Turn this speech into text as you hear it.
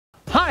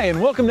Hi, and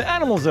welcome to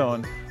Animal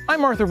Zone.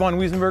 I'm Arthur von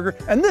Wiesenberger,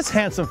 and this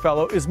handsome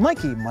fellow is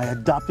Mikey, my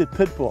adopted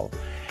pit bull.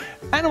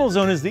 Animal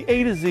Zone is the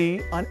A to Z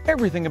on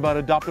everything about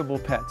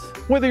adoptable pets.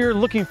 Whether you're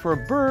looking for a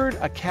bird,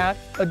 a cat,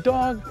 a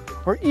dog,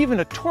 or even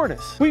a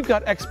tortoise, we've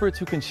got experts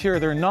who can share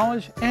their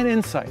knowledge and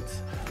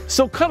insights.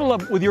 So cuddle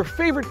up with your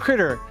favorite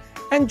critter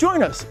and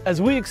join us as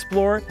we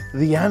explore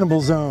the Animal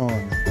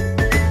Zone.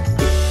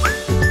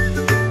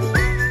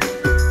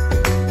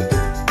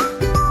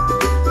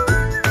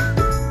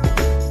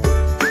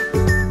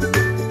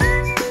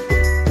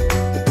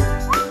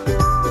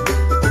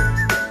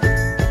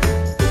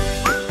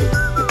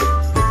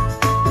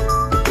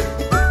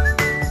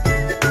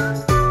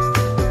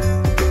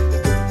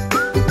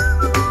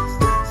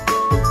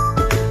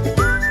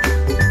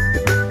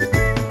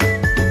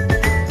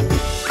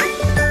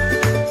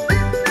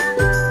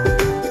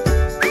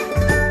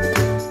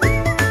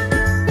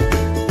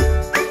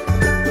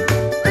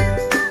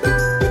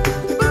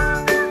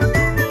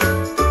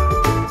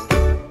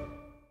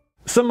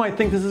 Some might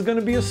think this is going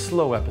to be a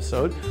slow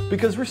episode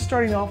because we're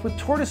starting off with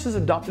tortoises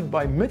adopted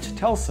by Mitch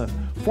Telson,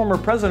 former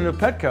president of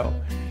Petco.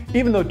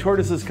 Even though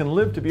tortoises can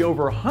live to be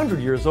over 100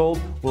 years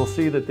old, we'll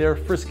see that they're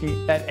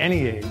frisky at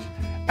any age.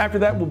 After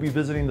that, we'll be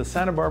visiting the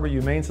Santa Barbara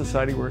Humane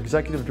Society, where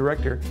Executive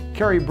Director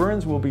Carrie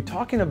Burns will be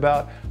talking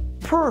about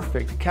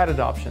perfect cat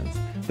adoptions.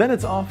 Then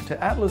it's off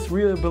to Atlas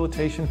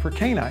Rehabilitation for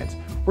Canines,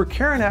 where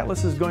Karen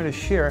Atlas is going to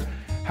share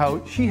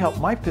how she helped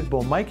my pit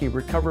bull Mikey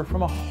recover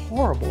from a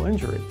horrible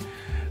injury.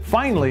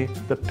 Finally,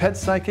 the pet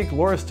psychic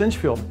Laura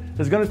Stinchfield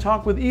is going to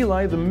talk with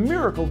Eli, the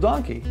miracle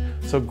donkey.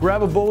 So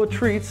grab a bowl of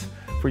treats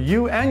for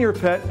you and your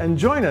pet and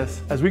join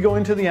us as we go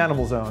into the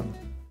Animal Zone.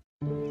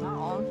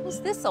 Oh, who's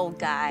this old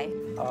guy?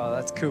 Oh,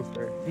 that's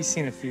Cooper. He's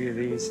seen a few of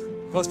these.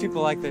 Most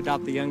people like to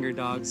adopt the younger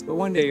dogs, but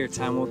one day your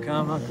time will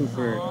come, huh,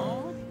 Cooper?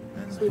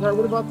 Sweetheart,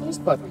 what about these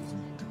puppies?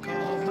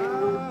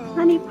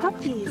 Honey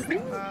puppies.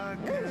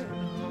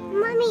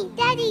 Mommy,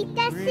 Daddy,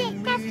 that's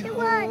it, that's the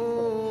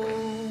one.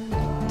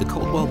 The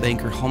Coldwell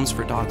Banker Homes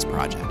for Dogs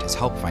project has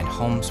helped find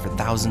homes for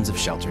thousands of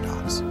shelter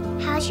dogs.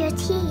 How's your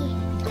tea?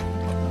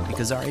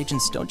 Because our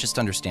agents don't just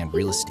understand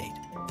real estate,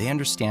 they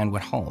understand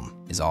what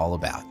home is all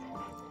about.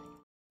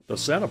 The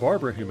Santa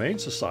Barbara Humane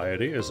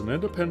Society is an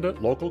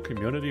independent, local,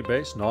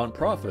 community-based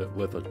nonprofit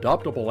with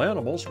adoptable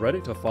animals ready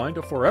to find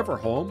a forever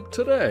home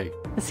today.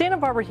 The Santa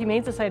Barbara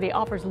Humane Society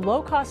offers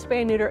low-cost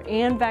spay, neuter,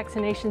 and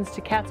vaccinations to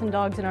cats and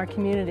dogs in our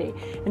community.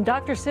 And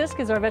Dr. Sisk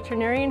is our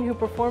veterinarian who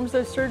performs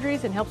those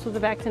surgeries and helps with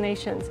the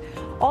vaccinations.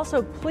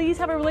 Also, please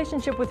have a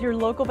relationship with your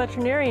local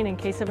veterinarian in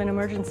case of an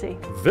emergency.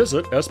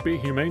 Visit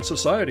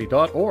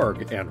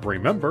sbhumanesociety.org and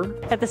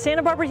remember, at the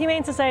Santa Barbara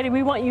Humane Society,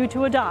 we want you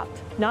to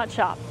adopt, not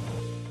shop.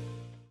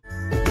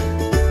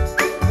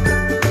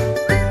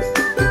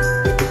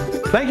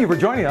 Thank you for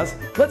joining us.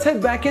 Let's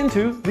head back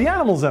into the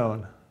Animal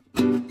Zone.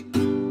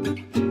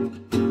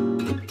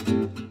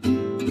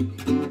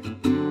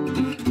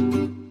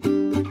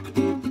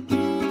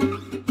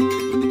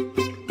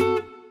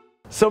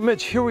 So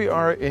Mitch, here we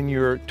are in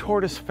your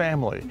tortoise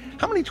family.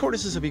 How many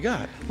tortoises have you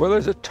got? Well,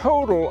 there's a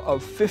total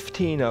of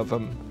 15 of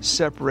them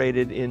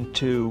separated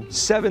into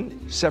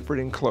 7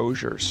 separate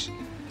enclosures.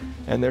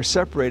 And they're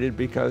separated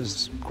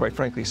because, quite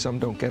frankly, some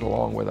don't get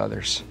along with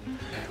others.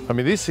 I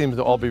mean, these seem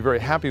to all be very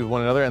happy with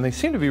one another, and they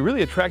seem to be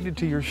really attracted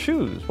to your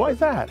shoes. Why is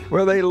that?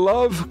 Well, they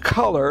love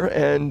color,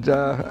 and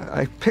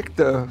I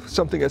picked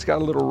something that's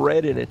got a little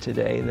red in it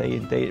today,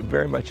 and they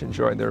very much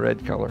enjoy the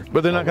red color.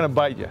 But they're not going to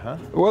bite you, huh?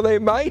 Well, they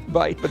might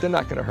bite, but they're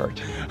not going to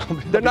hurt.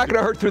 They're not going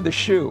to hurt through the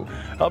shoe.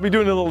 I'll be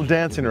doing a little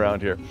dancing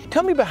around here.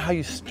 Tell me about how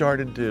you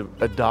started to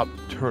adopt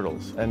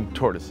turtles and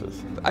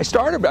tortoises.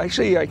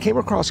 I came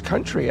across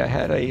country. I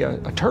had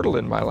a turtle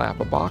in my lap,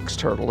 a box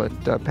turtle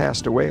that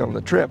passed away on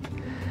the trip.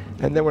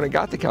 And then when I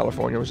got to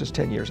California, I was just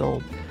 10 years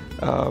old,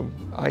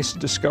 I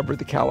discovered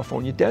the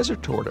California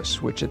desert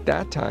tortoise, which at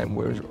that time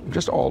was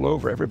just all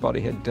over.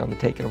 Everybody had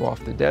taken them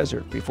off the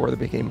desert before they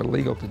became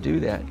illegal to do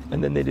that.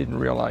 And then they didn't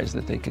realize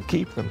that they could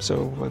keep them,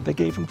 so they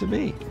gave them to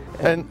me.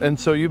 And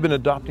so you've been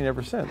adopting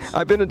ever since?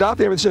 I've been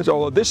adopting ever since,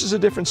 although this is a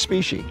different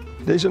species.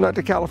 These are not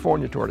the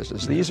California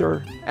tortoises. These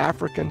are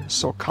African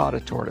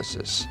sulcata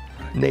tortoises,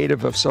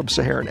 native of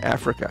sub-Saharan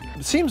Africa.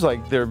 It seems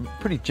like they're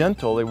pretty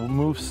gentle. They will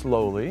move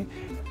slowly.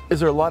 Is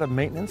there a lot of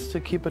maintenance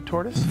to keep a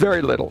tortoise?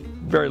 Very little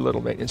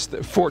maintenance,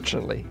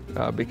 fortunately,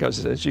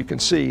 because as you can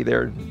see,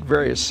 they're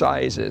various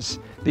sizes.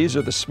 These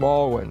are the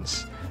small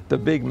ones. The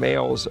big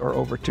males are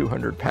over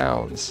 200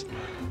 pounds.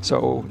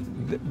 So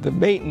the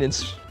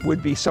maintenance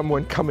would be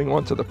someone coming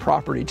onto the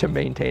property to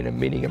maintain them,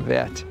 meaning a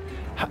vet.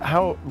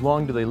 How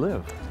long do they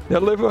live? They'll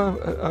live,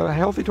 a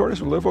healthy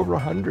tortoise will live over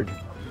 100.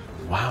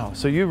 Wow,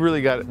 so you've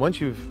really got it. Once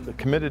you've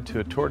committed to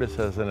a tortoise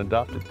as an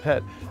adopted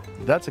pet,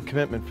 that's a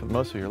commitment for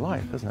most of your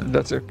life, isn't it?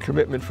 That's a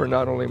commitment for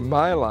not only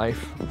my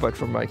life, but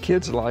for my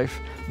kids' life,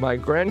 my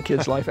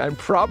grandkids' life, and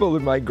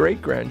probably my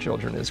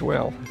great-grandchildren as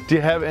well. Do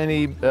you have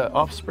any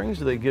offspring?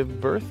 Do they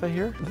give birth, I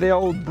hear?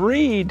 They'll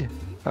breed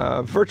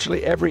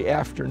virtually every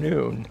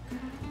afternoon,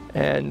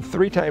 and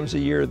 3 times a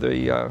year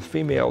the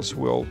females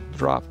will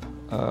drop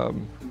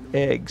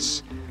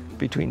eggs.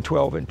 between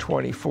 12 and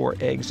 24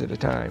 eggs at a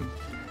time.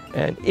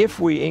 And if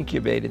we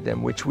incubated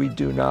them, which we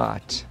do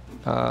not,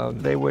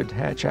 they would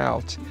hatch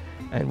out,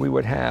 and we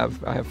would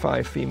have, I have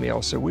 5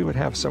 females, so we would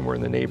have somewhere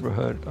in the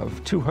neighborhood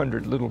of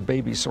 200 little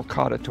baby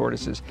sulcata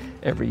tortoises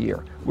every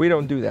year. We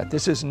don't do that.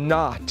 This is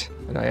not,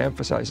 and I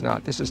emphasize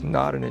not, this is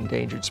not an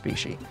endangered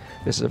species.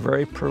 This is a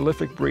very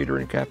prolific breeder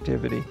in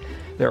captivity.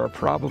 There are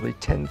probably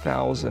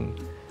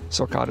 10,000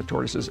 sulcata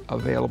tortoises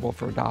available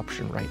for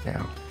adoption right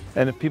now.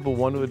 And if people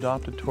want to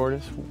adopt a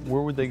tortoise,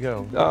 where would they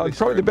go?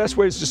 Probably the best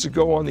way is just to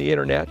go on the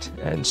internet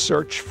and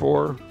search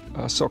for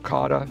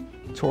sulcata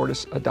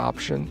tortoise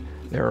adoption.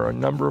 There are a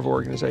number of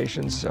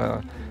organizations.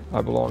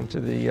 I belong to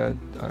the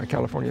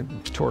California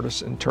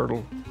Tortoise and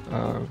Turtle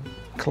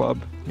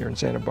Club here in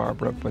Santa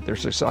Barbara, but there are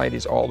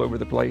societies all over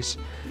the place,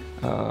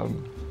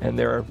 and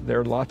there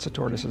are lots of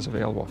tortoises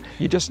available.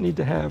 You just need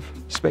to have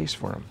space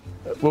for them.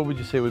 What would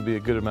you say would be a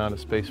good amount of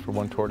space for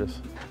one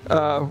tortoise?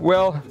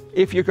 Well,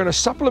 if you're going to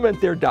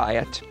supplement their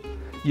diet,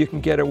 you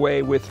can get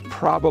away with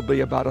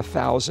probably about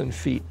 1,000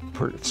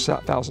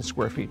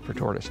 square feet per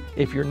tortoise.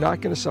 If you're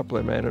not going to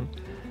supplement them,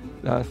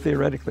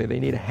 theoretically, they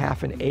need a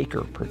half an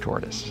acre per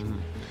tortoise.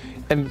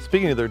 Mm-hmm. And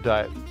speaking of their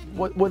diet,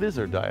 what is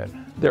their diet?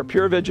 They're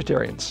pure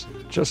vegetarians,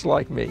 just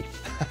like me.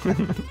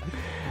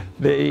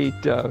 They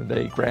eat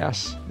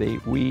grass, they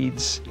eat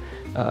weeds,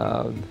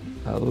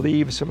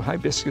 leaves from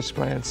hibiscus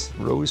plants,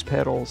 rose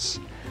petals,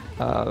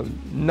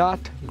 not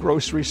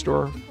grocery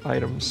store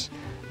items,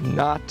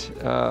 not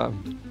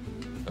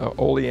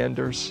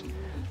oleanders,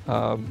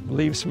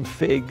 leaves from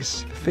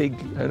figs,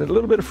 and a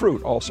little bit of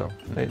fruit also.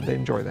 They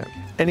enjoy that.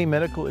 Any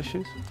medical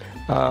issues?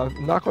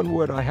 Knock on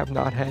wood, I have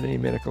not had any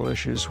medical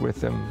issues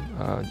with them,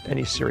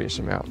 any serious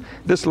amount.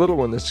 This little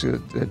one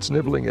that's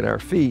nibbling at our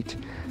feet,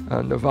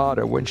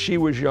 Nevada, when she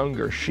was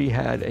younger, she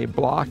had a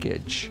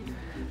blockage,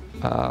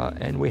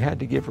 and we had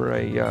to give her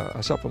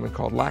a supplement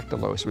called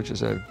lactulose, which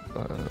is a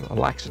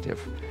laxative,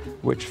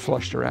 which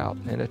flushed her out.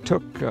 And it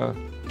took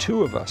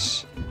 2 of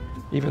us,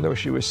 even though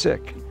she was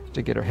sick,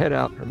 to get her head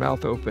out, her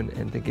mouth open,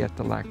 and to get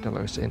the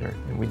lactulose in her.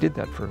 And we did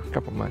that for a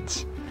couple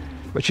months.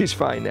 But she's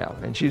fine now,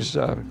 and she's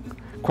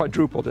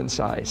quadrupled in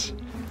size.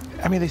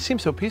 I mean, they seem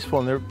so peaceful,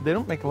 and they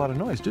don't make a lot of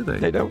noise, do they?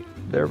 They don't.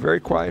 They're very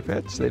quiet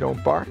pets. They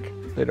don't bark.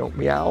 They don't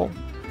meow.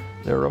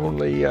 Their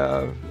only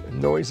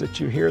noise that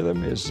you hear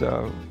them is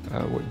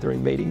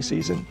during mating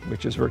season,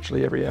 which is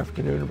virtually every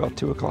afternoon about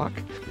 2 o'clock.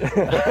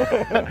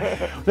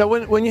 Now,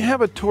 when you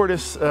have a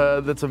tortoise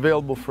that's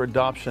available for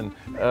adoption,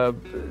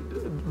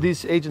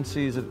 these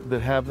agencies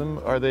that have them,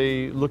 are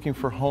they looking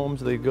for homes?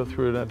 Do they go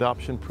through an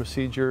adoption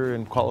procedure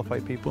and qualify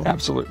people?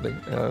 Absolutely.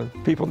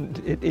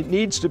 It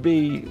needs to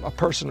be a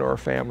person or a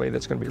family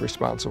that's going to be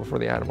responsible for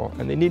the animal,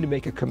 and they need to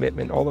make a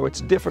commitment, although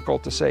it's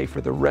difficult to say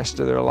for the rest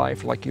of their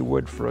life like you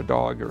would for a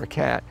dog or a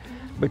cat,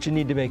 but you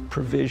need to make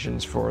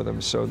provisions for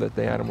them so that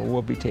the animal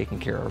will be taken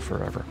care of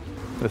forever.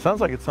 It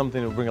sounds like it's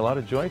something that will bring a lot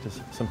of joy to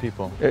some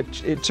people.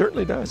 It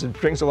certainly does. It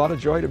brings a lot of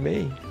joy to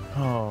me.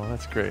 Oh,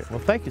 that's great. Well,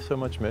 thank you so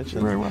much, Mitch.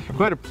 You're very welcome.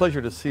 Quite a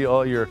pleasure to see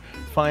all your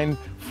fine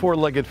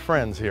 4-legged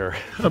friends here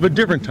of a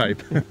different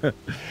type.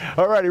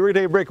 All righty, we're going to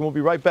take a break and we'll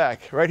be right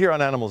back right here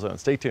on Animal Zone.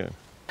 Stay tuned.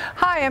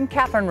 Hi, I'm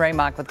Catherine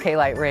Raymock with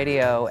K-Lite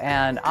Radio,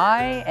 and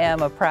I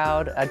am a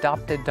proud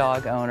adopted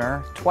dog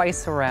owner,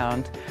 twice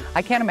around.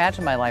 I can't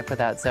imagine my life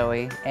without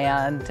Zoe,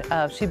 and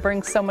she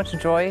brings so much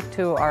joy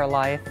to our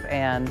life,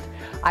 and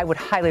I would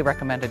highly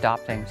recommend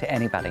adopting to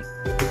anybody.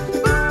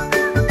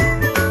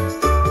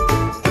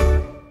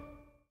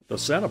 The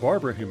Santa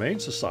Barbara Humane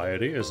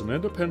Society is an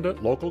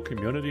independent, local,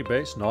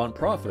 community-based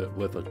nonprofit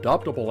with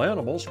adoptable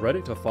animals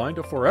ready to find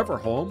a forever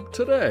home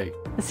today.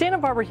 The Santa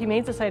Barbara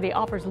Humane Society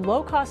offers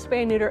low-cost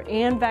spay, neuter,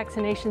 and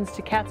vaccinations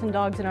to cats and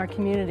dogs in our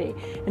community.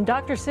 And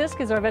Dr. Sisk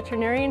is our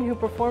veterinarian who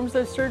performs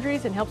those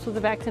surgeries and helps with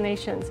the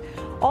vaccinations.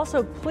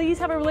 Also, please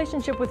have a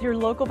relationship with your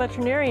local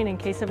veterinarian in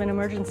case of an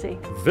emergency.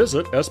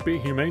 Visit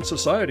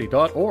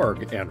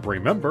sbhumanesociety.org, and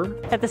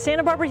remember, at the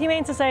Santa Barbara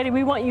Humane Society,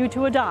 we want you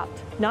to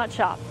adopt, not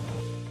shop.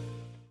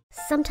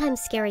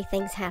 Sometimes scary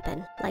things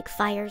happen, like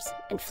fires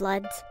and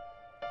floods.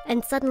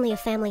 And suddenly a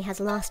family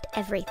has lost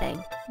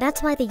everything.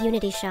 That's why the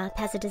Unity Shop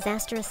has a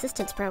disaster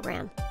assistance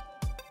program.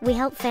 We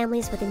help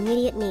families with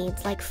immediate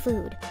needs like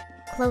food,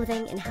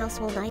 clothing, and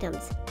household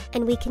items.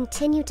 And we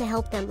continue to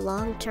help them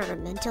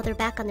long-term until they're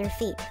back on their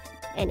feet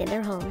and in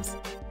their homes.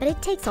 But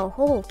it takes a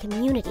whole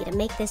community to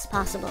make this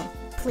possible.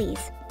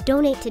 Please,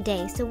 donate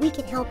today so we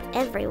can help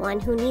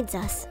everyone who needs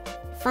us.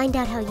 Find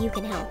out how you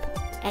can help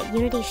at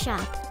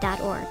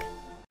unityshop.org.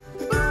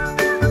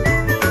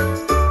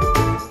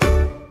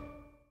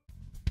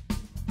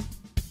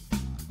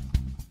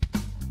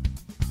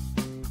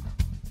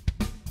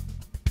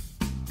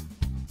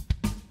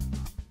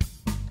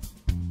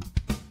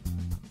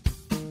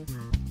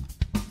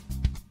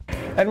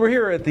 And we're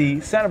here at the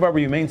Santa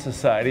Barbara Humane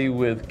Society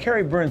with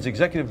Carrie Burns,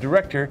 Executive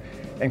Director,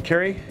 And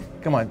Carrie,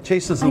 come on,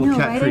 chase this I little know,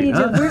 cat right? treat.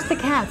 Huh? Where's the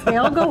cats? They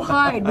all go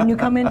hide when you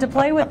come in to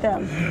play with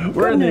them.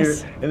 We're in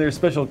Goodness. their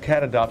special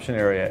cat adoption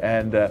area,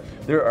 and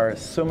there are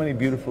so many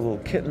beautiful little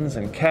kittens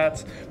and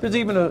cats. There's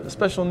even a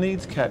special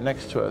needs cat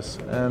next to us.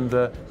 And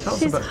tell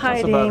us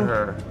about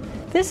her.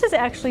 This is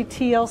actually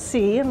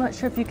TLC. I'm not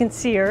sure if you can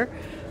see her.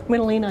 I'm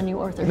going to lean on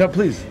you, Arthur. No,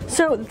 please.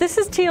 So this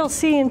is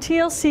TLC, and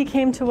TLC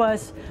came to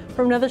us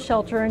from another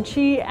shelter, and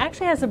she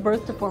actually has a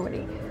birth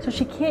deformity. So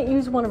she can't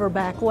use one of her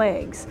back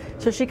legs.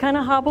 So she kind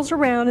of hobbles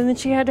around, and then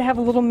she had to have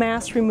a little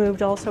mass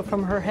removed also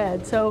from her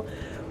head. So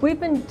we've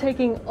been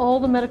taking all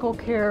the medical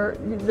care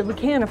that we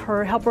can of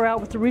her, help her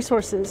out with the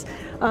resources.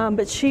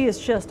 But she is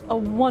just a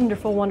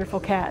wonderful, wonderful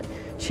cat.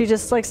 She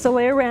just likes to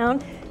lay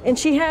around, and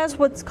she has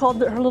what's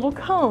called her little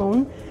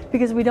cone,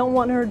 because we don't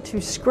want her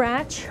to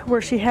scratch where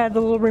she had the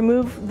little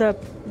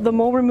the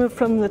mole removed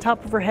from the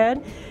top of her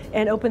head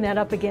and open that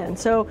up again.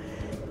 So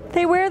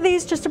they wear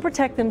these just to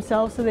protect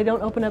themselves so they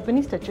don't open up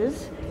any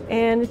stitches,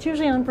 and it's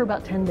usually on for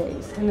about 10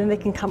 days, and then they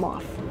can come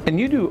off. And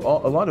you do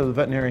a lot of the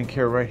veterinarian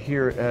care right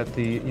here at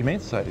the Humane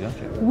Society,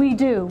 don't you? We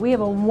do. We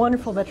have a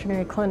wonderful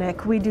veterinary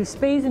clinic. We do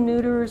spays and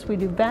neuters, we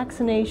do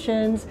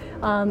vaccinations,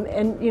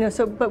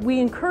 but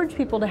we encourage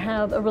people to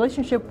have a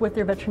relationship with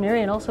their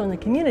veterinarian also in the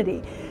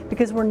community,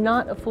 because we're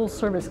not a full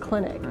service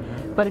clinic.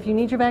 But if you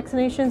need your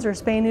vaccinations or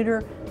spay and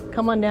neuter,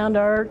 come on down to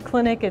our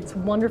clinic. It's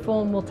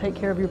wonderful, and we'll take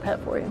care of your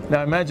pet for you.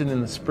 Now imagine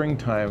in the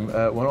springtime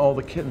when all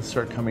the kittens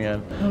start coming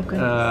in, Oh,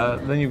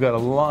 goodness. then you've got a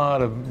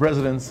lot of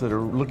residents that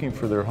are looking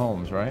for their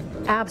homes, right?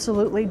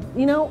 Absolutely.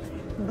 You know,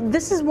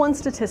 this is one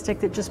statistic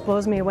that just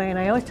blows me away, and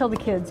I always tell the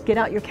kids, get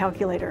out your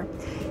calculator.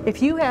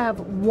 If you have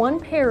one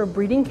pair of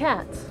breeding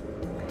cats,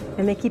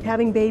 and they keep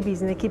having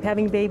babies, and they keep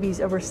having babies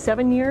over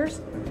 7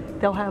 years,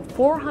 they'll have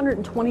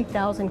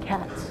 420,000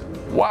 cats.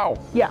 Wow.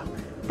 Yeah.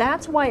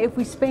 That's why if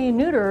we spay and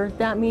neuter,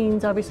 that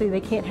means obviously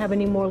they can't have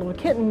any more little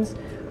kittens.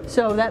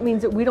 So that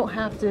means that we don't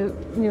have to,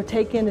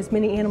 take in as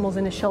many animals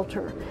in a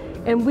shelter.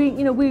 And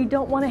we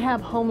don't want to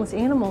have homeless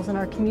animals in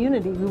our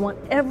community. We want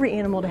every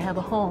animal to have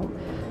a home.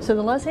 So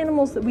the less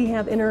animals that we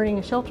have entering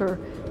a shelter,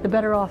 the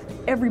better off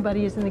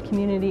everybody is in the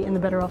community, and the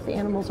better off the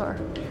animals are.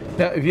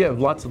 Now, if you have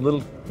lots of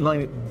little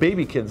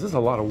baby kittens, this is a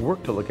lot of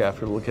work to look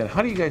after the little kittens.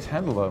 How do you guys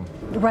handle them?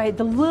 Right,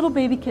 the little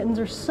baby kittens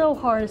are so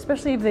hard,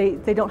 especially if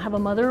they don't have a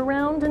mother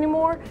around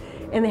anymore,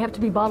 and they have to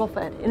be bottle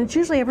fed. And it's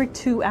usually every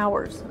 2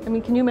 hours. I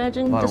mean, can you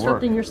imagine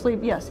disrupting your sleep?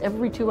 Yes,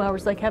 every 2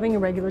 hours, like having a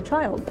regular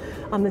child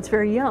that's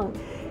very young.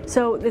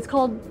 So it's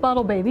called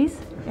bottle babies,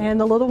 and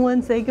the little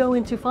ones, they go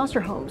into foster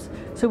homes.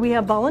 So we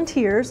have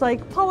volunteers,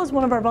 like Paula's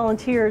one of our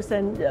volunteers,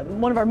 and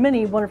one of our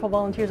many wonderful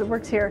volunteers that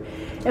works here.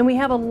 And we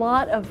have a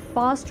lot of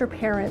foster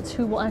parents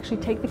who will actually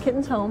take the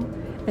kittens home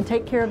and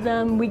take care of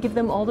them. We give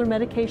them all their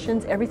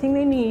medications, everything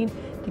they need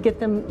to get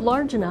them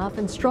large enough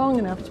and strong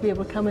enough to be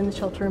able to come in the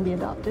shelter and be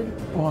adopted.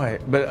 Boy,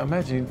 but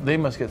imagine they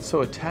must get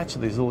so attached to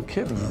these little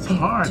kittens. It's They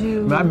hard.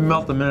 do. I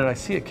melt the minute I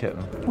see a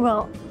kitten.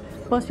 Well,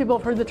 most people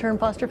have heard the term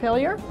foster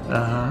failure.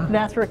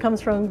 That's where it comes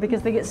from,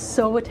 because they get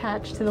so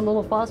attached to the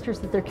little fosters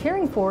that they're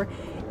caring for.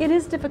 It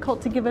is difficult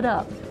to give it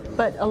up.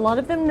 But a lot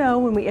of them know,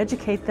 when we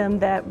educate them,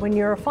 that when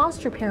you're a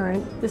foster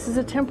parent, this is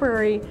a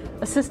temporary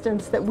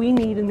assistance that we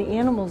need and the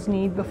animals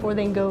need before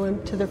they can go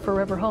into their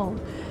forever home.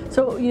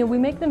 So, we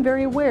make them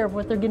very aware of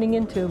what they're getting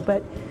into,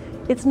 but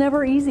it's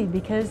never easy,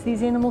 because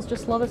these animals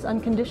just love us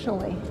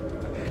unconditionally.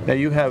 Now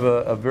you have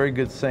a very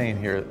good saying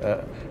here.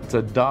 It's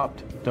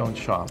adopt, don't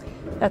shop.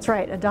 That's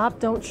right, adopt,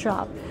 don't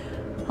shop.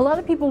 A lot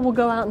of people will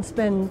go out and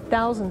spend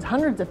thousands,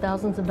 hundreds of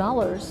thousands of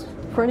dollars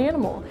for an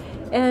animal.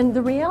 And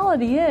the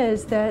reality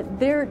is that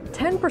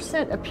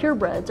 10% of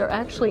purebreds are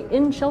actually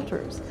in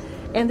shelters.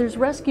 And there's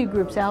rescue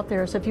groups out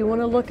there. So if you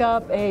want to look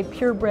up a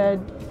purebred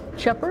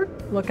shepherd,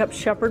 look up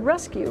Shepherd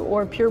Rescue,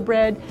 or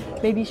purebred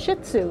maybe Shih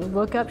Tzu,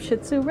 look up Shih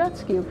Tzu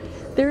Rescue.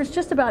 There's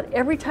just about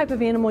every type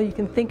of animal you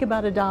can think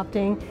about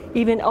adopting,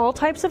 even all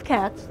types of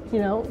cats,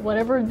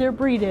 whatever their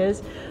breed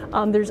is.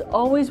 There's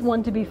always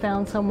one to be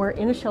found somewhere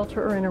in a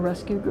shelter or in a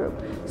rescue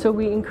group. So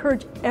we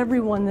encourage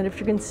everyone that if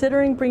you're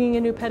considering bringing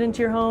a new pet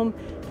into your home,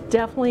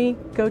 definitely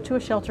go to a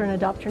shelter and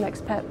adopt your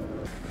next pet.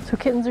 So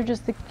kittens are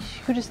just the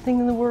cutest thing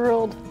in the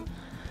world.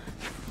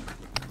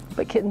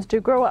 But kittens do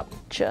grow up,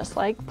 just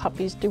like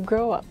puppies do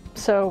grow up.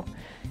 So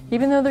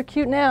even though they're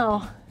cute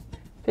now,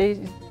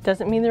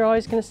 doesn't mean they're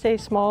always going to stay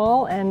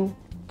small and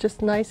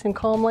just nice and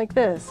calm like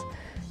this.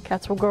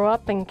 Cats will grow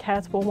up, and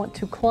cats will want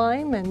to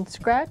climb and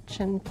scratch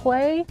and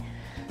play.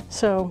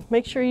 So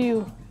make sure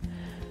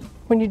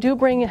when you do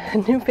bring a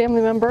new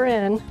family member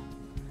in,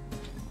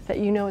 that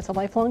it's a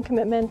lifelong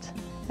commitment,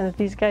 and that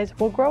these guys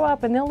will grow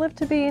up, and they'll live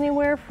to be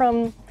anywhere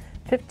from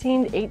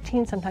 15 to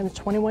 18, sometimes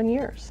 21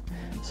 years.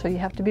 So you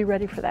have to be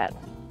ready for that.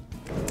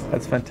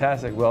 That's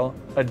fantastic. Well,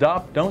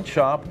 adopt, don't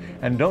shop,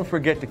 and don't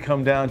forget to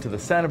come down to the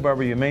Santa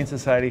Barbara Humane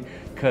Society,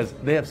 because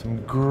they have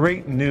some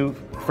great new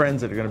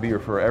friends that are going to be your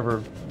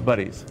forever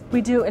buddies.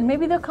 We do, and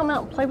maybe they'll come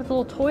out and play with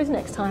little toys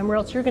next time, or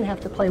else you're going to have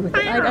to play with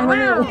it. I don't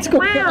know what's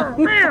going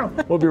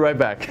on. We'll be right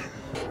back.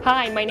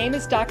 Hi, my name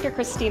is Dr.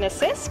 Christina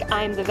Sisk.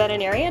 I'm the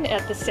veterinarian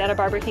at the Santa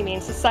Barbara Humane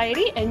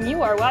Society, and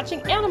you are watching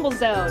Animal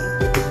Zone.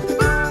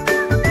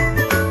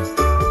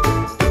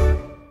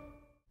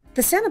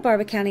 The Santa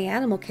Barbara County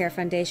Animal Care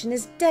Foundation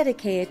is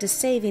dedicated to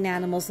saving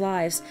animals'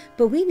 lives,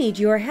 but we need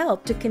your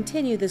help to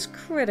continue this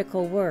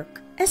critical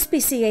work.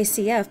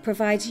 SBCACF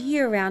provides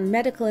year-round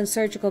medical and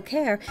surgical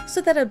care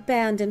so that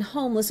abandoned,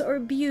 homeless, or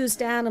abused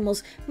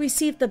animals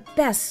receive the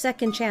best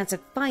second chance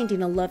at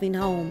finding a loving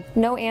home.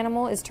 No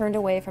animal is turned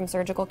away from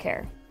surgical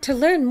care. To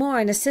learn more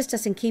and assist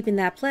us in keeping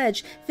that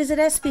pledge, visit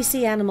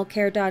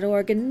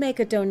sbcanimalcare.org and make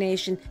a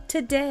donation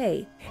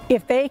today.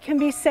 If they can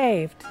be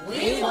saved,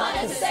 we want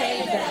to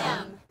save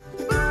them.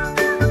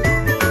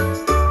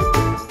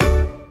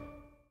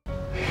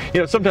 You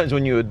know, sometimes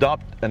when you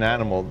adopt an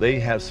animal, they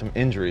have some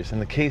injuries. In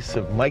the case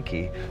of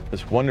Mikey,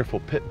 this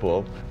wonderful pit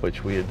bull,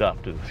 which we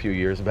adopted a few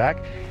years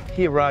back,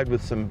 he arrived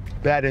with some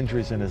bad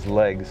injuries in his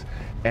legs,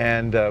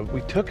 and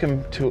we took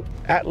him to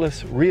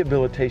Atlas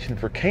Rehabilitation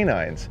for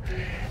Canines.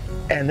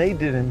 And they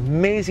did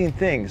amazing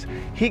things.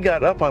 He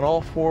got up on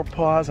all four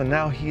paws, and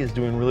now he is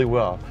doing really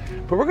well.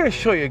 But we're going to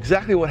show you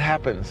exactly what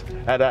happens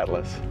at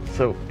Atlas.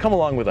 So come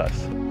along with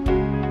us.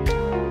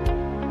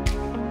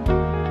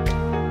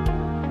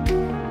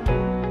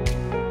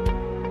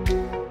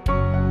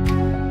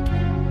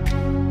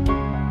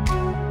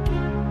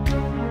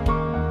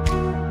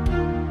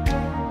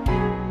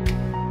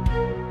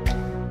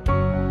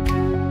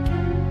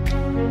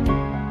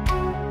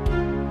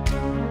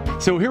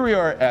 So here we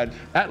are at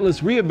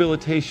Atlas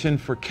Rehabilitation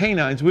for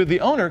Canines with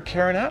the owner,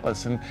 Karen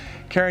Atlas. And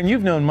Karen,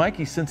 you've known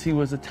Mikey since he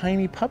was a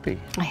tiny puppy.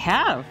 I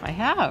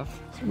have.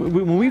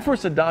 When we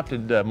first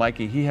adopted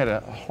Mikey, he had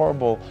a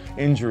horrible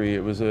injury.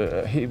 It was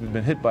he'd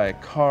been hit by a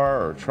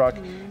car or a truck,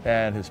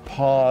 and his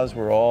paws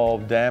were all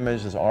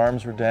damaged, his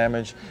arms were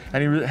damaged,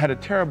 and he had a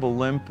terrible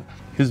limp.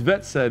 His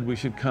vet said we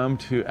should come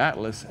to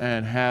Atlas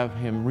and have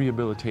him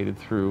rehabilitated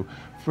through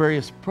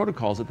various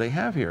protocols that they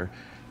have here.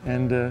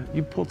 And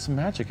you pulled some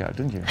magic out,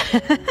 didn't you?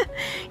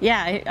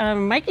 Yeah,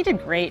 Mikey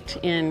did great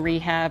in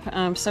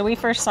rehab. So we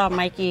first saw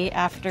Mikey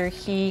after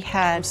he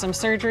had some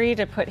surgery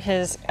to put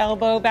his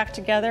elbow back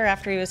together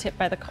after he was hit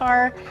by the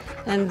car.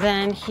 And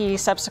then he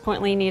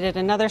subsequently needed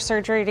another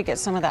surgery to get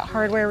some of that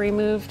hardware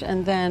removed.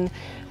 And then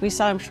we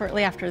saw him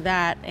shortly after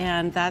that.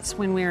 And that's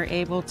when we were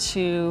able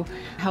to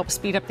help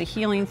speed up the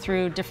healing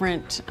through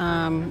different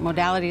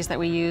modalities that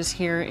we use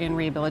here in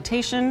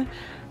rehabilitation.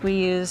 We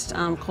used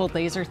cold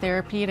laser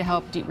therapy to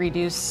help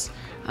reduce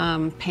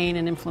pain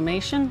and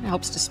inflammation. It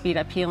helps to speed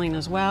up healing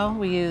as well.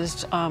 We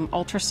used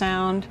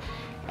ultrasound,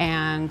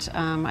 and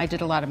I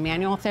did a lot of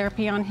manual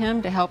therapy on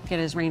him to help get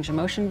his range of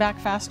motion back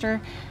faster.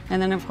 And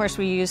then of course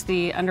we used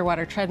the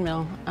underwater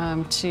treadmill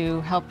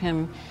to help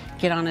him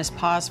get on his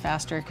paws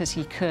faster, because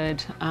he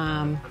could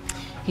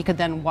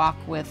then walk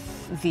with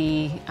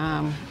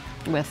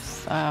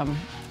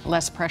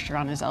less pressure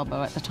on his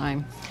elbow at the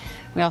time.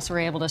 We also were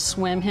able to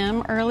swim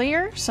him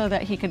earlier so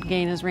that he could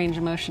gain his range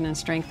of motion and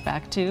strength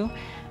back too.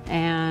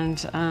 And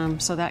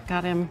so that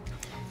got him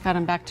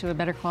back to a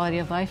better quality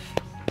of life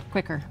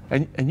quicker.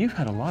 And you've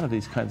had a lot of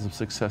these kinds of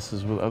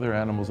successes with other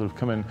animals that have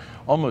come in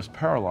almost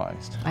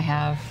paralyzed. I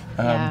have,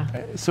 yeah.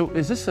 So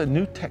is this a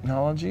new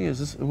technology?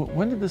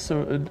 When did this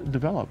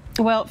develop?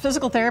 Well,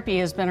 physical therapy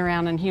has been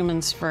around in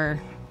humans for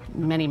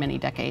many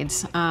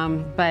decades,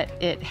 but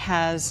it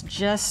has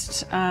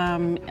just,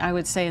 I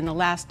would say in the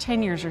last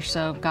 10 years or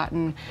so,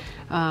 gotten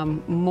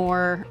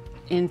more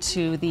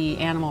into the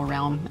animal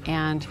realm.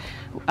 And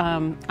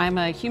I'm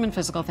a human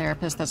physical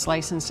therapist that's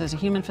licensed as a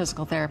human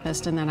physical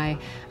therapist, and then I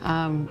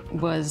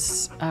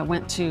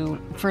went to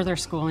further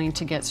schooling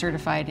to get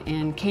certified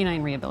in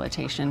canine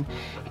rehabilitation.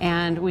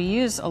 And we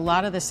use a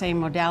lot of the same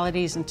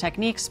modalities and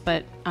techniques,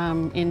 but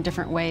in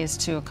different ways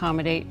to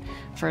accommodate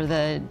for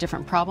the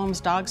different problems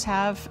dogs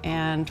have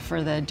and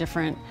for the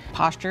different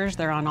postures.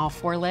 They're on all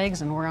four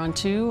legs and we're on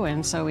two,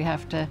 and so we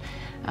have to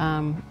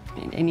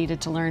I needed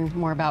to learn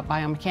more about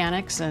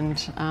biomechanics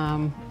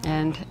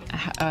and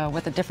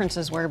what the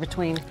differences were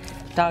between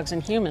dogs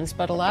and humans.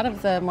 But a lot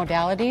of the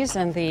modalities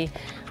and the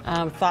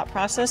thought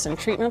process and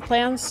treatment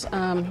plans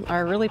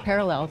are really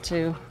parallel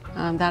to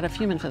that of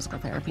human physical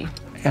therapy.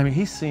 I mean,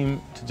 he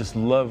seemed to just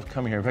love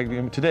coming here. In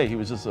fact, today he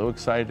was just so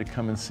excited to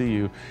come and see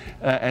you.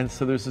 And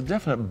so there's a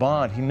definite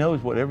bond. He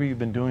knows whatever you've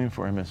been doing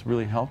for him has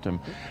really helped him.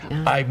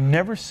 Yeah. I've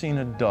never seen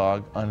a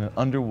dog on an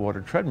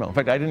underwater treadmill. In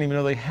fact, I didn't even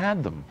know they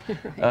had them.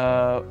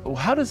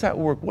 How does that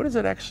work? What does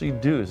it actually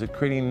do? Is it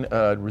creating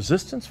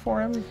resistance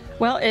for him?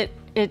 Well,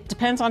 it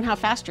depends on how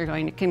fast you're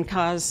going. It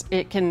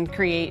can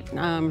create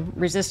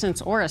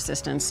resistance or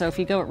assistance. So if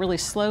you go at really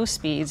slow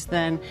speeds,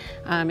 then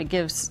it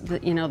gives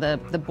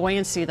the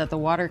buoyancy that the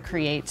water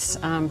creates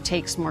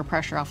takes more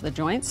pressure off the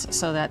joints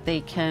so that they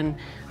can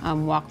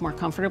walk more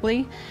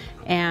comfortably.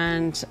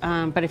 And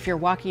but if you're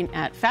walking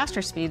at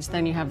faster speeds,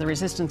 then you have the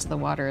resistance of the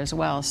water as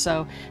well.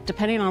 So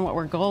depending on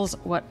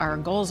what our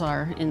goals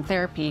are in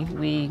therapy,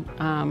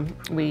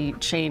 we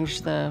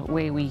change the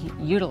way we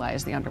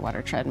utilize the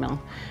underwater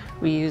treadmill.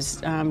 We use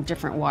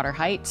different water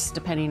heights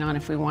depending on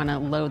if we want to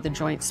load the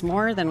joints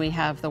more, then we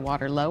have the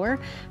water lower.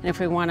 And if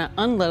we want to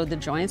unload the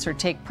joints or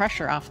take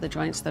pressure off the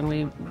joints, then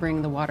we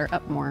bring the water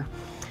up more.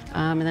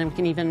 And then we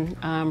can even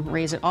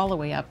raise it all the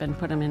way up and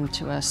put them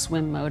into a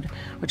swim mode,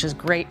 which is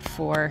great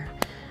for,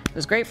 it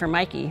was great for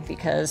Mikey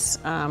because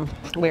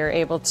we were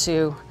able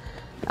to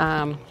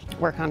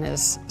work on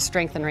his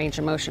strength and range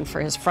of motion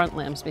for his front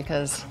limbs,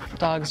 because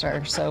dogs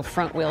are so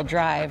front wheel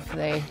drive.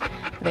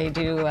 They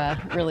do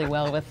really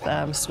well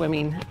with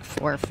swimming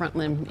for front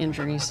limb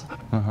injuries.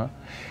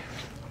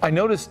 I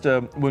noticed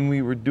when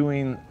we were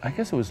doing, I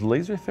guess it was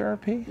laser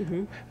therapy,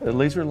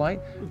 laser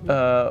light,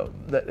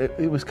 that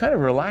it was kind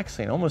of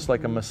relaxing, almost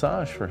like a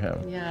massage for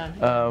him.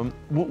 Yeah.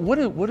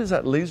 What does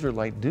that laser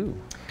light do?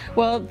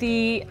 Well,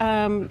 the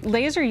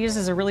laser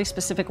uses a really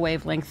specific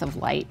wavelength of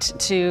light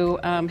to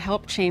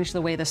help change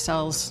the way the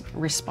cells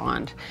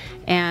respond.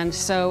 And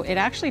so it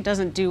actually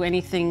doesn't do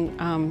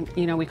anything,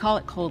 you know, we call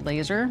it cold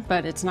laser,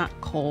 but it's not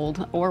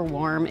cold or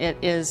warm. It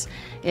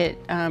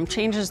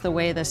changes the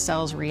way the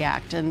cells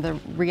react, and the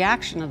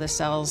reaction of the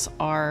cells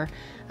are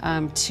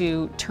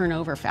to turn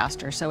over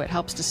faster, so it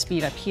helps to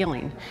speed up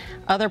healing.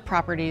 Other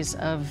properties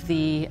of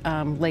the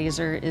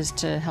laser is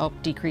to help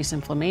decrease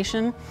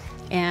inflammation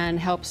and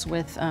helps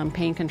with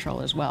pain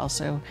control as well.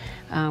 So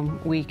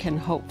we can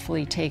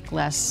hopefully take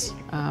less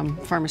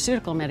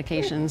pharmaceutical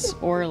medications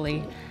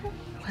orally.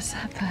 What's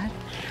that, bud?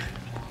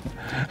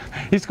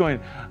 He's going,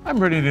 I'm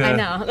ready to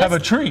have a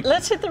treat.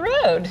 Let's hit the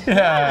road.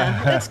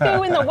 Yeah. Let's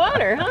go in the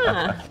water,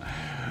 huh?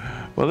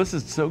 Well, this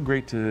is so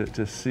great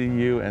to see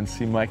you and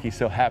see Mikey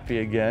so happy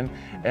again.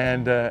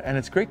 And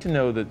it's great to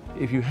know that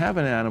if you have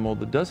an animal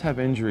that does have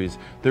injuries,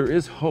 there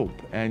is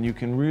hope, and you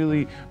can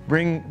really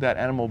bring that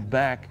animal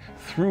back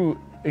through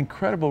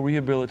incredible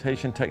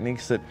rehabilitation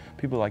techniques that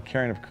people like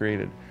Karen have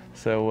created.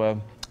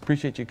 So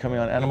appreciate you coming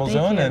on Animal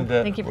Zone. And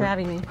thank you for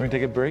having me. We're going to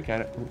take a break.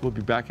 We'll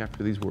be back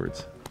after these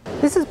words.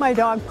 This is my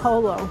dog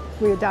Polo.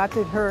 We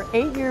adopted her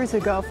 8 years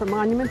ago from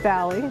Monument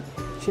Valley.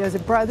 She has a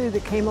brother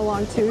that came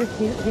along too.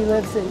 He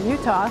lives in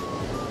Utah.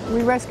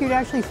 We rescued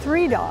actually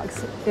 3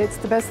 dogs. It's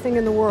the best thing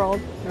in the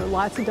world. There are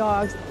lots of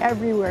dogs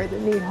everywhere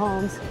that need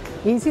homes.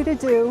 Easy to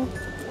do,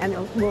 and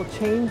it will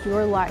change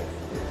your life.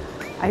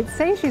 I'd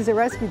say she's a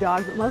rescue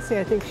dog, but mostly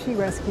I think she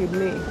rescued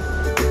me.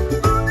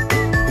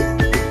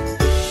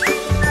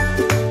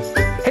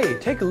 Hey,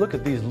 take a look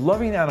at these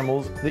loving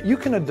animals that you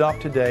can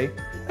adopt today.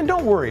 And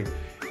don't worry,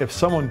 if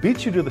someone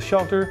beats you to the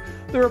shelter,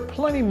 there are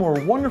plenty more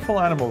wonderful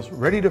animals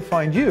ready to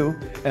find you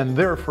and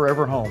their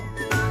forever home.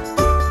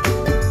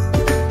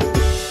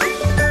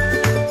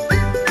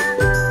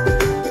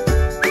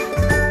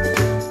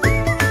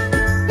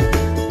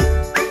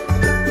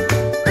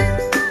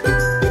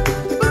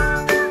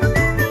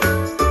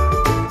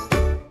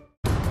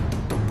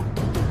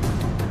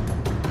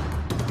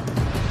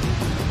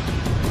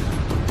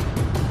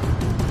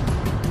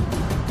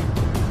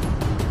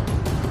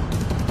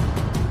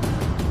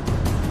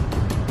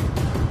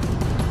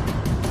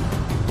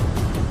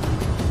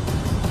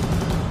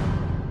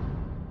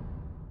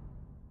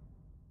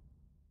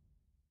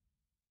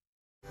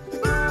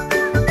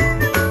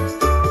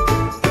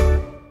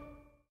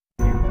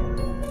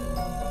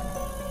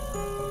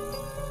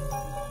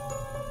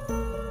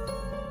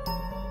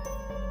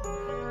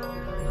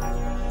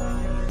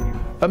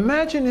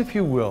 Imagine, if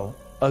you will,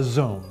 a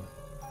zone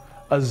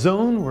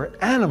where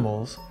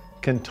animals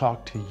can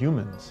talk to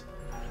humans.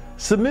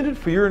 Submitted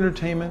for your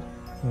entertainment,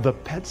 The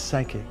Pet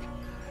Psychic,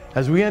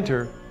 as we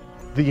enter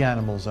the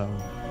Animal Zone.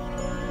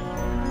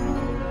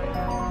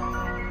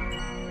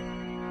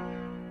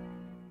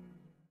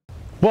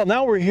 Well,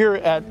 now we're here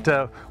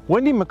at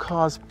Wendy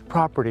McCaw's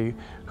property,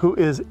 who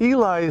is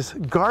Eli's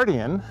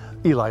guardian,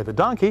 Eli the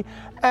donkey,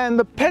 and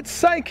the Pet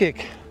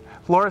Psychic,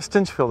 Laura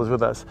Stinchfield, is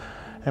with us.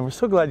 And we're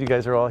so glad you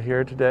guys are all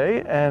here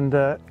today, and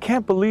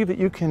can't believe that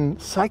you can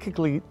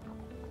psychically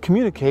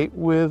communicate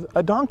with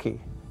a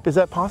donkey. Is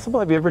that possible?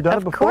 Have you ever done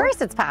it before? Of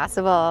course it's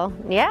possible.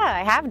 Yeah,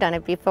 I have done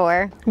it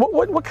before.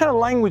 What kind of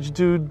language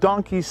do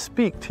donkeys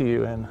speak to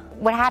you in?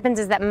 What happens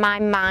is that my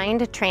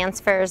mind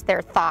transfers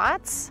their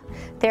thoughts,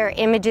 their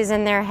images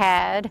in their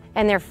head,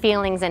 and their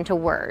feelings into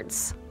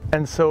words.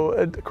 And so,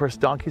 of course,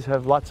 donkeys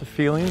have lots of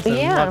feelings and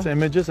lots of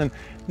images. And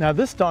now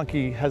this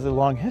donkey has a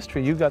long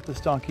history. You got this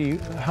donkey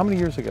how many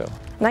years ago?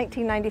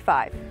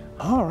 1995.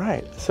 All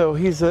right. So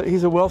he's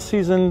a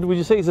well-seasoned, would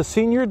you say he's a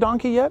senior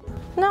donkey yet?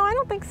 No, I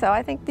don't think so.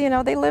 I think, you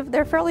know,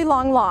 they're fairly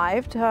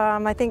long-lived.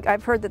 I think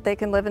I've heard that they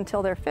can live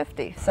until they're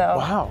 50, so.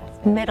 Wow.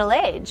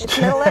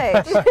 Middle-aged.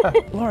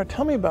 Middle-aged. Laura,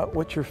 tell me about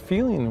what you're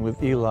feeling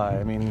with Eli.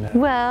 I mean.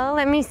 Well,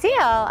 let me see.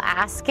 I'll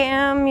ask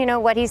him, you know,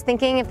 what he's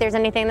thinking, if there's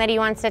anything that he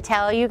wants to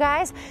tell you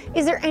guys.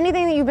 Is there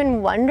anything that you've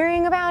been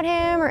wondering about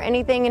him, or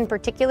anything in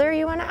particular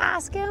you want to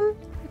ask him?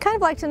 Kind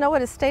of like to know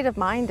what his state of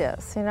mind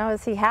is. You know,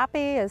 is he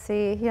happy? Is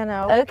he, you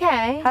know?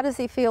 Okay. How does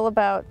he feel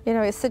about, you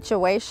know, his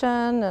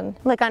situation and?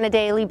 Like on a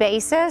daily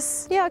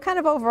basis? Yeah, kind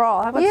of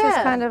overall. What's his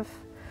kind of?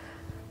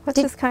 What's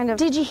his kind of?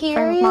 Did you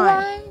hear,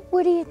 Eli?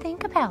 What do you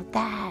think about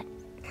that?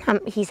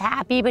 He's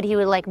happy, but he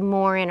would like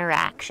more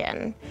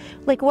interaction.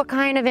 Like what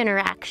kind of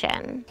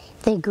interaction?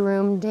 They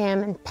groomed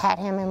him and pet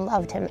him and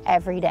loved him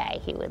every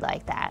day. He would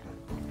like that.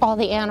 All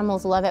the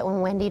animals love it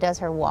when Wendy does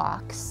her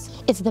walks.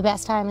 It's the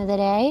best time of the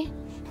day.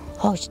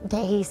 Oh,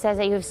 he says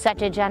that you have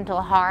such a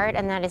gentle heart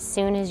and that as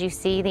soon as you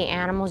see the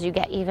animals, you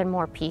get even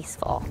more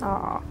peaceful.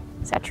 Oh,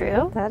 is that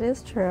true? That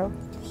is true.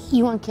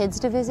 You want kids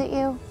to visit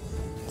you?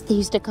 They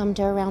used to come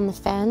to around the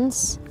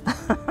fence.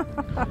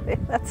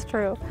 That's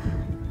true.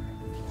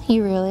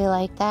 You really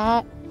like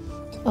that?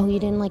 Oh, you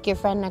didn't like your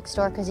friend next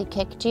door because he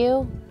kicked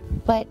you?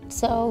 But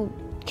so,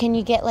 can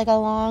you get like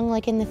along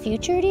like in the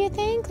future, do you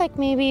think? Like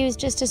maybe he was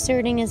just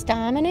asserting his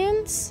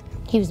dominance?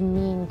 He was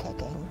mean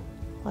kicking,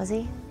 was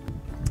he?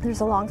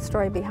 There's a long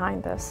story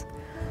behind this.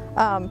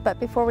 But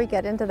before we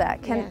get into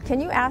that, can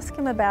you ask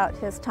him about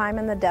his time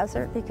in the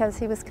desert? Because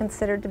he was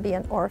considered to be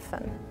an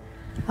orphan.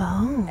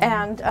 Oh.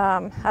 And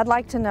I'd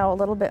like to know a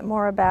little bit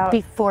more about...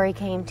 Before he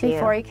came to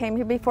Before he came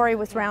here, before he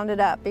was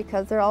rounded up,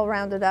 because they're all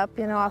rounded up,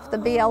 you know, off the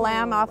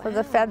BLM, off of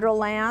the federal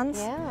lands.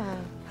 Yeah.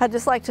 I'd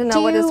just like to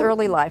know what his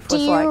early life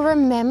was like. Do you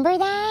remember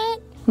that?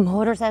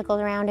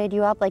 Motorcycles rounded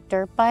you up like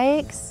dirt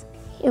bikes.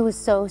 It was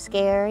so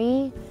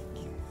scary.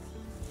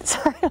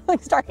 Sorry, I'm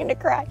like starting to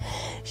cry.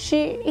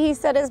 He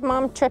said his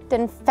mom tripped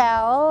and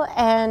fell,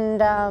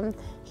 and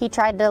he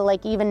tried to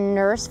like even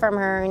nurse from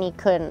her, and he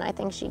couldn't. I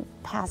think she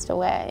passed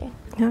away.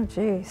 Oh,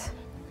 jeez.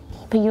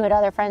 But you had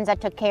other friends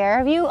that took care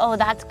of you? Oh,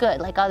 that's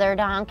good. Like other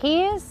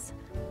donkeys?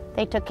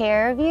 They took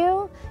care of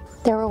you?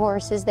 There were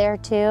horses there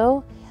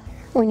too?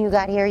 When you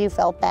got here, you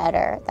felt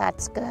better.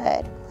 That's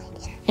good.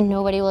 And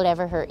nobody will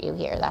ever hurt you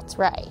here. That's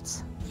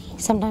right.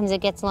 Sometimes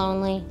it gets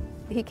lonely.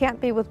 He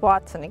can't be with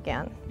Watson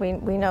again. We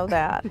know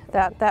that.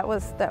 That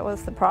was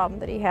the problem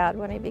that he had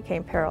when he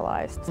became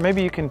paralyzed.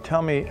 Maybe you can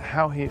tell me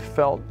how he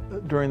felt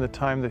during the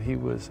time that he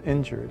was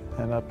injured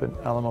and up at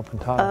Alamo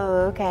Pantano.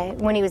 Oh, okay.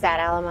 When he was at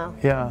Alamo.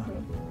 Yeah.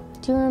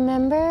 Do you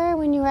remember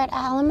when you were at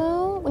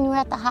Alamo, when you were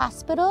at the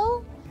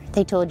hospital?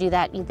 They told you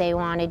that they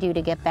wanted you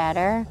to get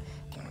better.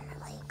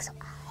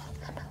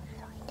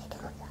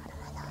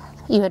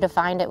 You had to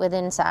find it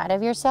within inside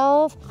of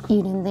yourself.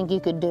 You didn't think you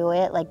could do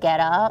it, like get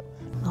up.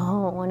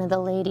 Oh, one of the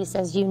ladies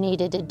says you need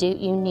to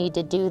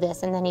do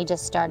this, and then he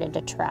just started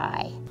to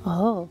try.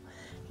 Oh,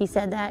 he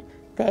said that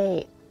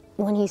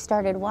when he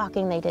started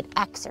walking, they did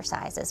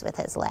exercises with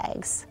his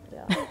legs.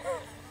 Yeah.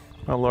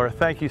 Well, Laura,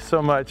 thank you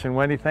so much, and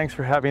Wendy, thanks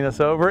for having us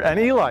over. And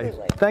Eli,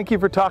 thank you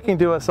for talking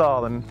to us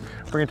all, and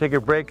we're gonna take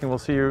a break, and we'll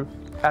see you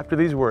after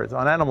these words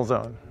on Animal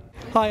Zone.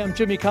 Hi, I'm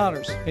Jimmy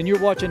Connors, and you're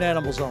watching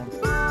Animal Zone.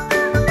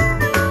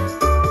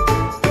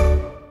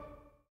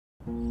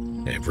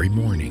 Every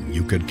morning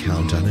you could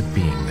count on it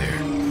being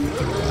there with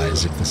the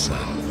rise of the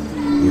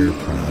sun. We're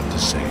proud to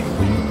say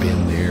we've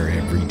been there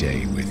every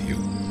day with you.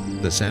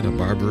 The Santa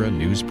Barbara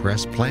News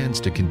Press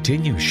plans to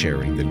continue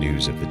sharing the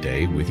news of the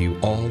day with you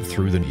all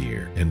through the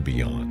year and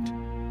beyond.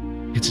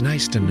 It's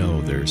nice to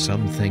know there are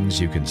some things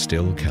you can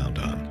still count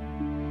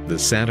on. The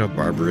Santa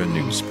Barbara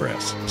News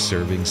Press,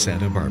 serving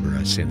Santa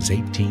Barbara since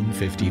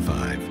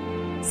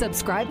 1855.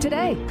 Subscribe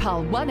today.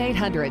 Call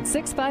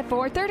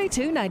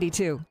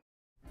 1-800-654-3292.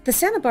 The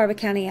Santa Barbara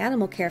County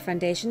Animal Care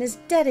Foundation is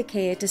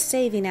dedicated to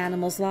saving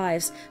animals'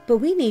 lives, but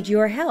we need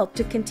your help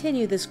to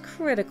continue this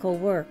critical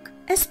work.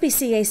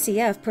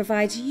 SBCACF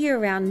provides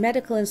year-round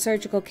medical and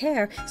surgical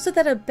care so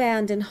that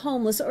abandoned,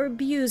 homeless, or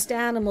abused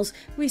animals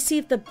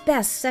receive the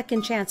best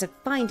second chance at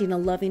finding a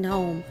loving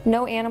home.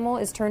 No animal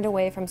is turned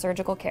away from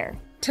surgical care.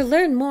 To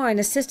learn more and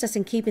assist us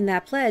in keeping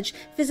that pledge,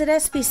 visit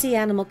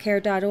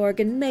sbcanimalcare.org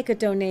and make a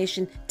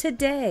donation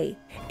today.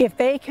 If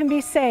they can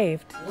be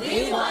saved,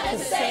 we want to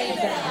save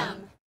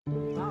them.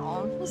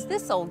 Who's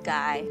this old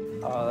guy?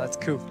 Oh, that's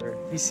Cooper.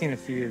 He's seen a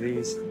few of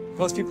these.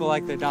 Most people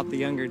like to adopt the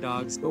younger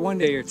dogs, but one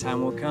day your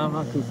time will come,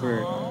 huh,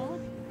 Cooper?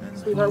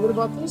 Sweetheart, what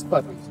about these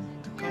puppies?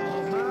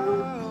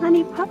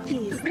 Honey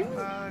puppies.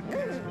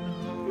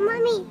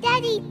 Mommy,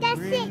 Daddy,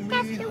 that's it.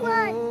 That's the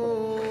one.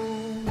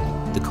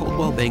 The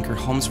Coldwell Banker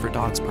Homes for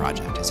Dogs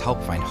project has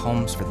helped find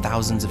homes for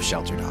thousands of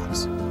shelter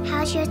dogs.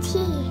 How's your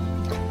tea?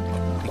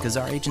 Because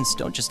our agents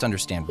don't just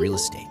understand real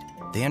estate,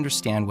 they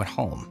understand what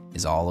home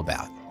is all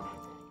about.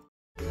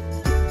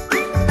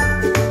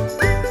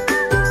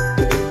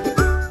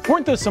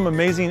 Weren't there some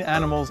amazing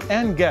animals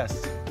and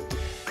guests?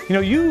 You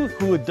know, you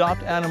who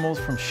adopt animals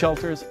from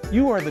shelters,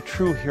 you are the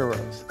true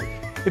heroes.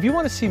 If you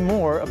want to see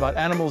more about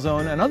Animal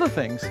Zone and other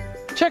things,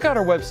 check out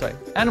our website,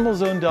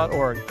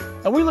 animalzone.org,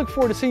 and we look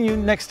forward to seeing you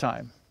next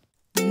time.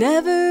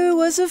 Never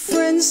was a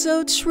friend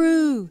so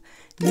true,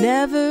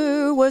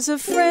 never was a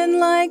friend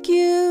like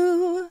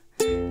you.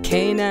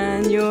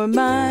 Canine, you're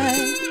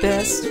my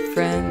best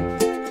friend.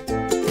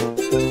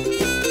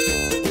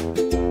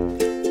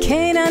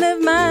 Canine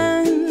of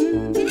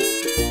mine,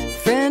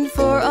 friend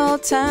for all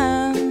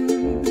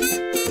time.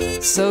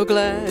 So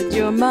glad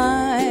you're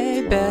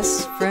my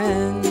best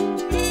friend.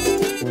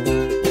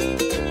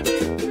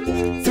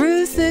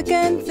 Through thick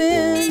and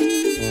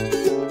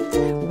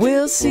thin,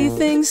 we'll see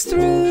things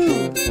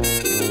through.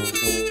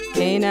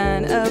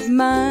 Canine of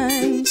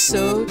mine,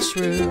 so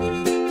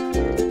true.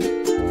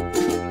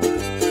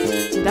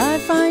 I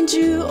find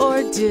you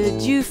or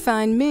did you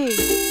find me?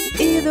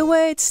 Either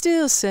way, it's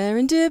still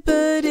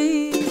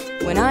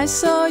serendipity. When I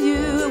saw you,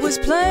 it was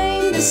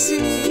plain to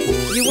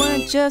see you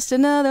weren't just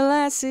another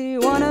lassie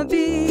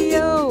wannabe.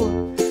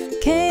 Oh,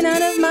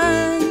 canine of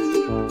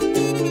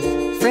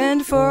mine,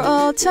 friend for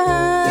all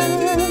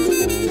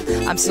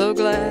time. I'm so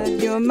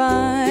glad you're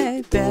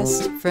my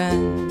best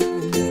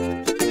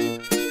friend.